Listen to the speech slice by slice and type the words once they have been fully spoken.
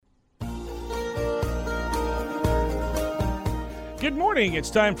Good morning.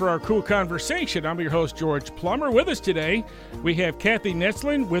 It's time for our KOOL Konversation. I'm your host, George Plummer. With us today, we have Cathy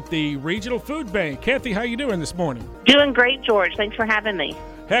Nestlen with the Regional Food Bank. Cathy, how you doing this morning? Doing great, George. Thanks for having me.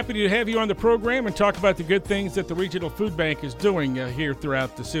 Happy to have you on the program and talk about the good things that the Regional Food Bank is doing here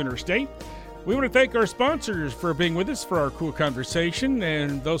throughout the Sooner State. We want to thank our sponsors for being with us for our KOOL Konversation,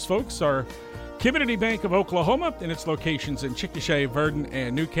 and those folks are Community Bank of Oklahoma and its locations in Chickasha, Verdon,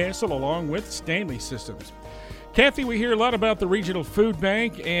 and Newcastle, along with Stanley Systems. Cathy, we hear a lot about the Regional Food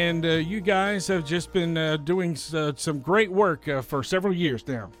Bank, and you guys have just been doing some great work for several years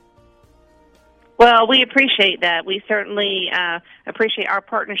now. Well, we appreciate that. We certainly appreciate our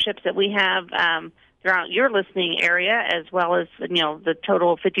partnerships that we have throughout your listening area, as well as the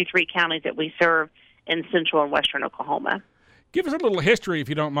total of 53 counties that we serve in central and western Oklahoma. Give us a little history, if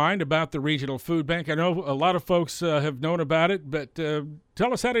you don't mind, about the Regional Food Bank. I know a lot of folks have known about it, but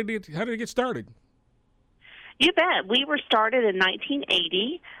tell us how did it get started? You bet. We were started in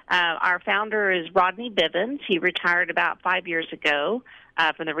 1980. Our founder is Rodney Bivens. He retired about 5 years ago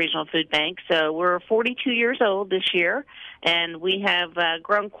from the Regional Food Bank. So we're 42 years old this year, and we have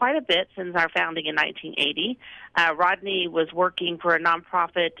grown quite a bit since our founding in 1980. Rodney was working for a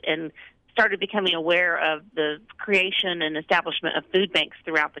nonprofit and started becoming aware of the creation and establishment of food banks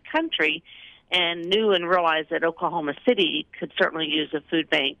throughout the country, and knew and realized that Oklahoma City could certainly use a food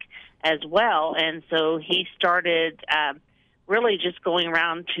bank as well. And so he started really just going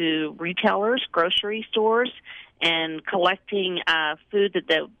around to retailers, grocery stores, and collecting food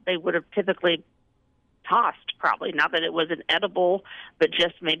that they would have typically tossed, probably. Not that it wasn't edible, but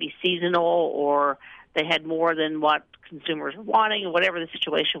just maybe seasonal, or they had more than what consumers were wanting, or whatever the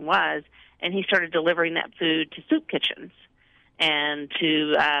situation was. And he started delivering that food to soup kitchens and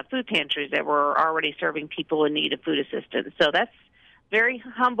to food pantries that were already serving people in need of food assistance. So that's very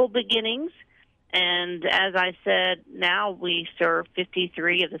humble beginnings. And as I said, now we serve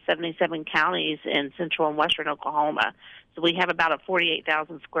 53 of the 77 counties in central and western Oklahoma. So we have about a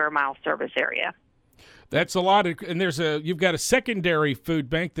 48,000 square mile service area. That's a lot. And you've got a secondary food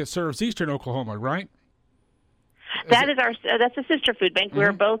bank that serves eastern Oklahoma, right? That's a sister food bank. Mm-hmm.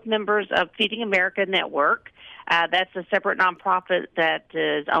 We're both members of Feeding America Network. That's a separate nonprofit that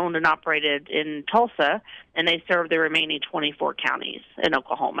is owned and operated in Tulsa, and they serve the remaining 24 counties in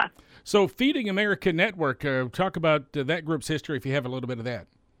Oklahoma. So Feeding America Network, talk about that group's history if you have a little bit of that.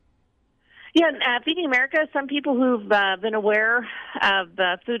 Yeah, Feeding America, some people who've been aware of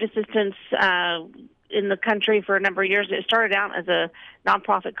food assistance in the country for a number of years. It started out as a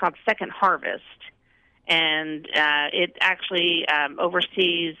nonprofit called Second Harvest. And it actually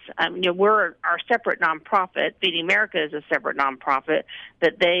oversees, we're our separate nonprofit. Feeding America is a separate nonprofit,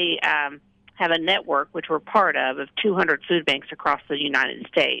 but they have a network, which we're part of 200 food banks across the United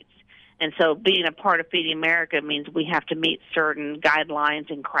States. And so being a part of Feeding America means we have to meet certain guidelines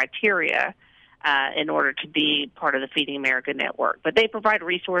and criteria in order to be part of the Feeding America network. But they provide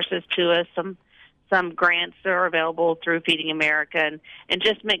resources to us, some grants that are available through Feeding America, and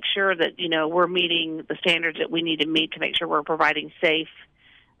just make sure that, we're meeting the standards that we need to meet to make sure we're providing safe,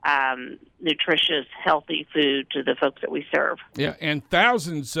 nutritious, healthy food to the folks that we serve. Yeah, and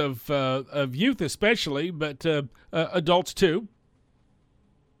thousands of youth especially, but adults too.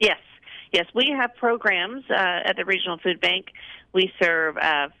 Yes, we have programs at the Regional Food Bank. We serve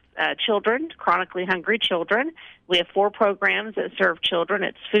children, chronically hungry children. We have 4 programs that serve children.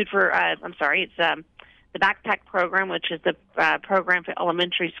 It's the Backpack Program, which is the program for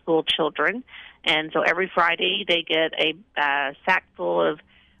elementary school children. And so every Friday they get a sack full of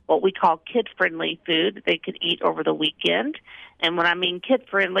what we call kid-friendly food that they could eat over the weekend. And when I mean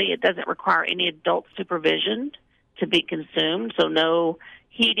kid-friendly, it doesn't require any adult supervision to be consumed, so no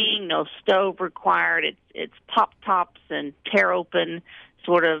heating, no stove required. It's pop-tops and tear-open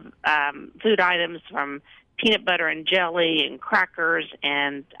sort of food items, from peanut butter and jelly and crackers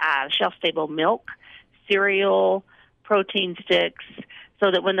and shelf-stable milk, cereal, protein sticks,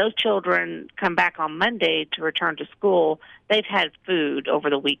 so that when those children come back on Monday to return to school, they've had food over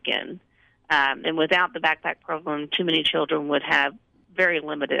the weekend. And without the Backpack Program, too many children would have very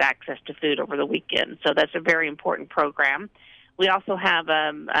limited access to food over the weekend. So that's a very important program. We also have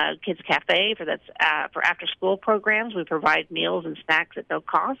a kids cafe for after-school programs. We provide meals and snacks at no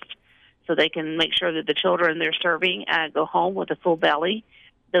cost, so they can make sure that the children they're serving go home with a full belly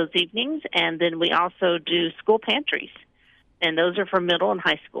those evenings. And then we also do school pantries, and those are for middle and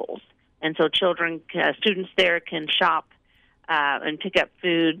high schools. And so students there can shop and pick up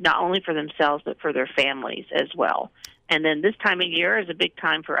food not only for themselves but for their families as well. And then this time of year is a big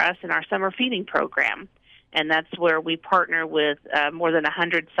time for us in our summer feeding program. And that's where we partner with more than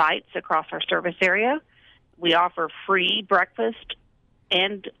 100 sites across our service area We offer free breakfast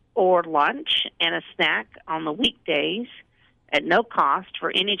and or lunch and a snack on the weekdays at no cost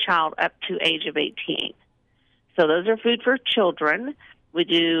for any child up to age of 18. So those are food for children. We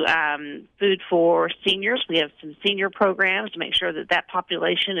do food for seniors. We have some senior programs to make sure that that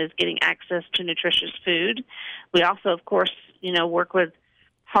population is getting access to nutritious food. We also, of course, work with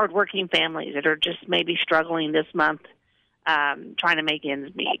hardworking families that are just maybe struggling this month trying to make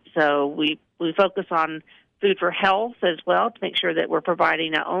ends meet. So we focus on food for health as well to make sure that we're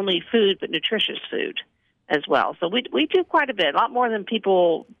providing not only food but nutritious food as well. So we do quite a bit, a lot more than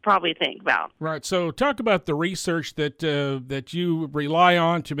people probably think about. Right. So talk about the research that you rely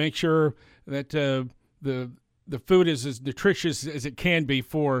on to make sure that the food is as nutritious as it can be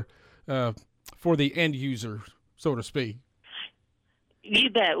for the end user, so to speak. You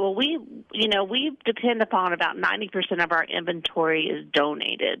bet. Well, we depend upon about 90% of our inventory is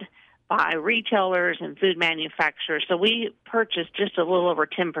donated by retailers and food manufacturers. So we purchase just a little over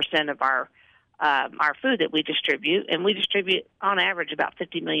 10% of our food that we distribute, and we distribute on average about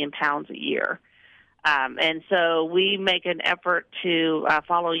 50 million pounds a year. And so we make an effort to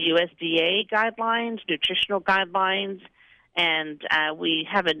follow USDA guidelines, nutritional guidelines, and we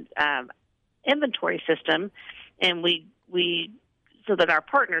have an inventory system, and we so that our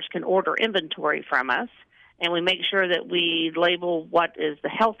partners can order inventory from us, and we make sure that we label what is the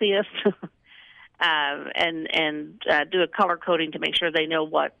healthiest and do a color coding to make sure they know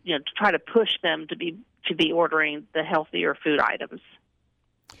what, to try to push them to be ordering the healthier food items.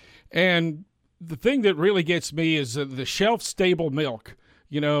 And the thing that really gets me is the shelf-stable milk.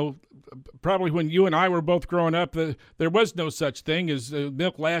 Probably when you and I were both growing up, there was no such thing as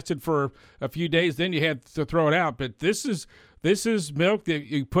milk lasted for a few days, then you had to throw it out. But this is milk that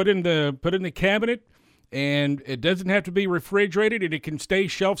you put in the cabinet, and it doesn't have to be refrigerated, and it can stay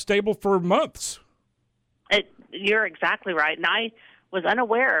shelf-stable for months. You're exactly right, and I was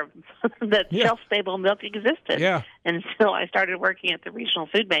unaware that shelf-stable milk existed until I started working at the Regional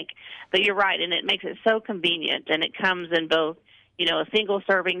Food Bank. But you're right, and it makes it so convenient, and it comes in both, a single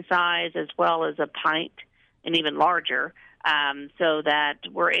serving size as well as a pint and even larger, so that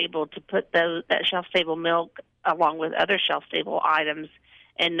we're able to put that shelf-stable milk along with other shelf-stable items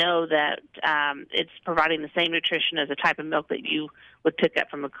and know that it's providing the same nutrition as a type of milk that you would pick up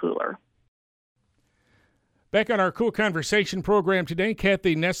from a cooler. Back on our KOOL Konversation program today,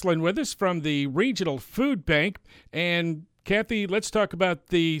 Cathy Nestlen with us from the Regional Food Bank. And Cathy, let's talk about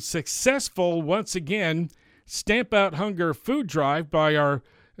the successful, once again, Stamp Out Hunger food drive by our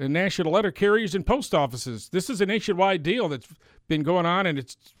national letter carriers and post offices. This is a nationwide deal that's been going on, and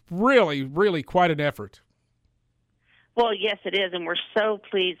it's really, really quite an effort. Well, yes, it is, and we're so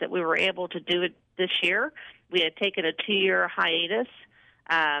pleased that we were able to do it this year. We had taken a 2-year hiatus.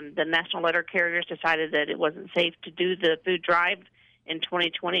 The national letter carriers decided that it wasn't safe to do the food drive in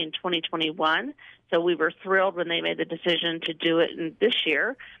 2020 and 2021, so we were thrilled when they made the decision to do it this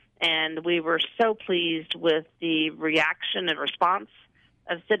year, and we were so pleased with the reaction and response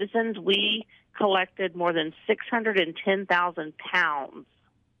of citizens. We collected more than 610,000 pounds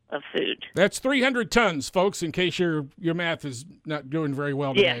of food. That's 300 tons, folks, in case your math is not doing very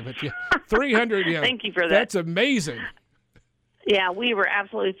well today. Yeah. But 300, Thank you for that. That's amazing. Yeah, we were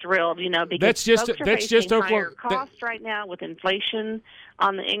absolutely thrilled, because that's just higher costs right now with inflation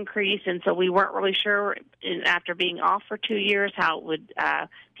on the increase, and so we weren't really sure after being off for 2 years how it would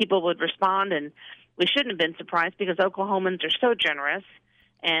people would respond, and we shouldn't have been surprised because Oklahomans are so generous.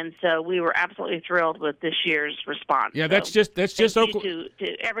 And so we were absolutely thrilled with this year's response. Yeah, so that's just Oklahoma.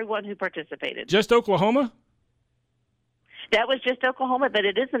 To everyone who participated. Just Oklahoma? That was just Oklahoma, but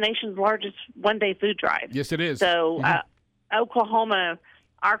it is the nation's largest one-day food drive. Yes, it is. So Oklahoma,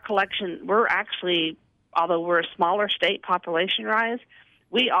 our collection, we're actually, although we're a smaller state population-wise,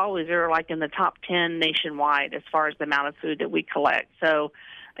 we always are like in the top 10 nationwide as far as the amount of food that we collect. So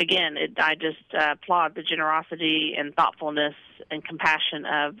again, I just applaud the generosity and thoughtfulness and compassion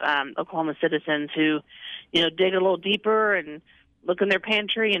of Oklahoma citizens who, dig a little deeper and look in their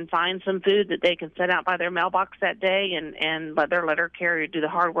pantry and find some food that they can set out by their mailbox that day and let their letter carrier do the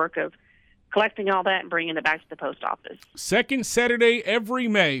hard work of collecting all that and bringing it back to the post office. Second Saturday every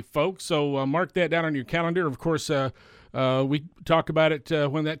May, folks, so mark that down on your calendar. Of course, we talk about it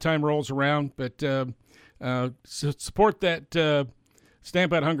when that time rolls around, but support that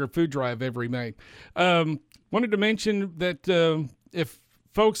Stamp Out Hunger food drive every May. Wanted to mention that if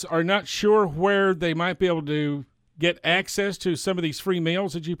folks are not sure where they might be able to get access to some of these free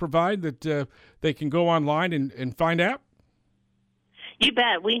meals that you provide, that they can go online and find out? You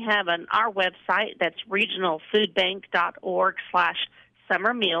bet. We have our website, that's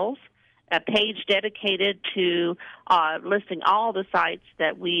regionalfoodbank.org/summer meals, a page dedicated to listing all the sites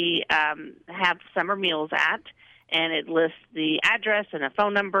that we have summer meals at, and it lists the address and a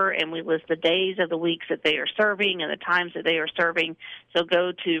phone number, and we list the days of the weeks that they are serving and the times that they are serving. So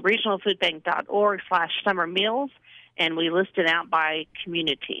go to regionalfoodbank.org/summer meals, and we list it out by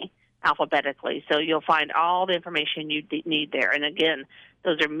community alphabetically. So you'll find all the information you need there. And again,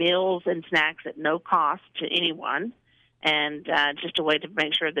 those are meals and snacks at no cost to anyone, and just a way to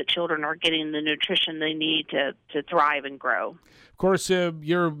make sure that children are getting the nutrition they need to thrive and grow. Of course,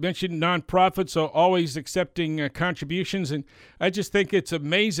 you're mentioning nonprofits, so always accepting contributions, and I just think it's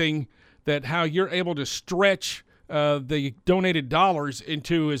amazing that how you're able to stretch the donated dollars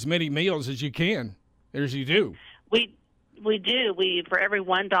into as many meals as you can, as you do. We do. For every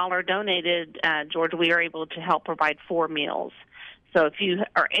 $1 donated, George, we are able to help provide 4 meals. So if you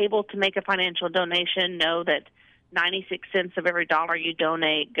are able to make a financial donation, know that 96 cents of every dollar you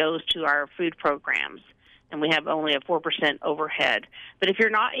donate goes to our food programs, and we have only a 4% overhead. But if you're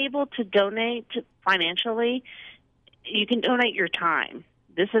not able to donate financially, you can donate your time.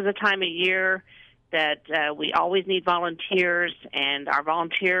 This is a time of year that we always need volunteers, and our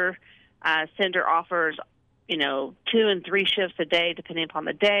volunteer center offers 2 and 3 shifts a day, depending upon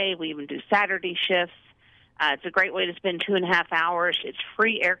the day. We even do Saturday shifts. It's a great way to spend 2.5 hours. It's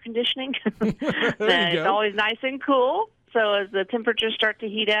free air conditioning. It's always nice and cool. So as the temperatures start to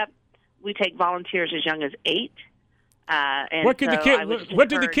heat up, we take volunteers as young as 8. What do the kids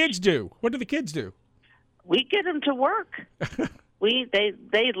do? What do the kids do? We get them to work. They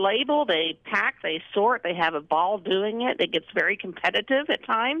label, they pack, they sort. They have a ball doing it. It gets very competitive at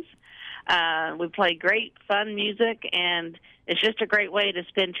times. We play great, fun music, and it's just a great way to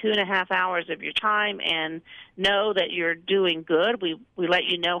spend 2.5 hours of your time and know that you're doing good. We let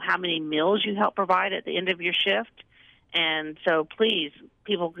you know how many meals you help provide at the end of your shift. And so please,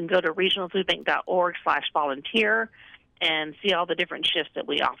 people can go to regionalfoodbank.org/volunteer and see all the different shifts that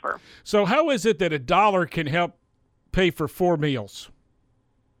we offer. So how is it that $1 can help pay for 4 meals?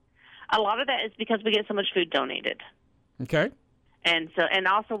 A lot of that is because we get so much food donated. Okay. And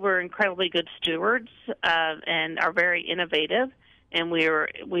also we're incredibly good stewards and are very innovative, and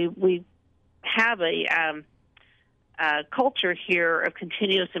we have a culture here of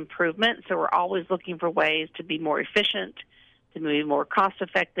continuous improvement. So we're always looking for ways to be more efficient, to be more cost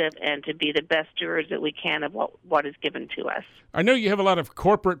effective, and to be the best stewards that we can of what is given to us. I know you have a lot of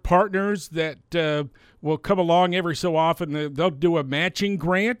corporate partners that will come along every so often. They'll do a matching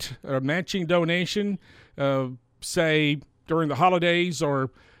grant or a matching donation, say during the holidays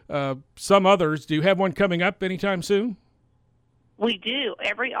or some others. Do you have one coming up anytime soon? We do.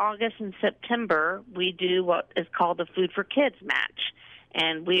 Every August and September, we do what is called the Food for Kids match.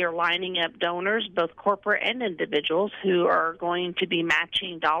 And we are lining up donors, both corporate and individuals, who are going to be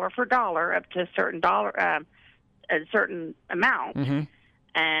matching dollar for dollar up to a certain amount. Mm-hmm.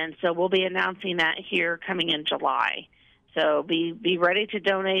 And so we'll be announcing that here coming in July. So be ready to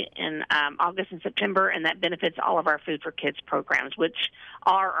donate in August and September, and that benefits all of our Food for Kids programs, which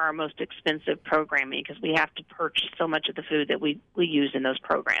are our most expensive programming because we have to purchase so much of the food that we use in those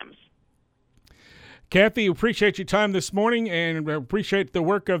programs. Cathy, appreciate your time this morning and appreciate the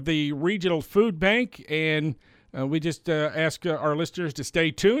work of the Regional Food Bank. And we just ask our listeners to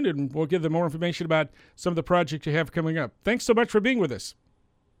stay tuned, and we'll give them more information about some of the projects you have coming up. Thanks so much for being with us.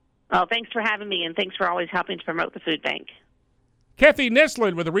 Well, thanks for having me, and thanks for always helping to promote the food bank. Cathy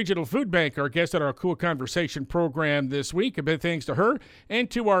Nestlen with the Regional Food Bank, our guest at our KOOL Konversation program this week. A big thanks to her and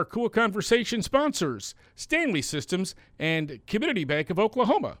to our KOOL Konversation sponsors, Stanley Systems and Community Bank of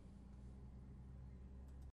Oklahoma.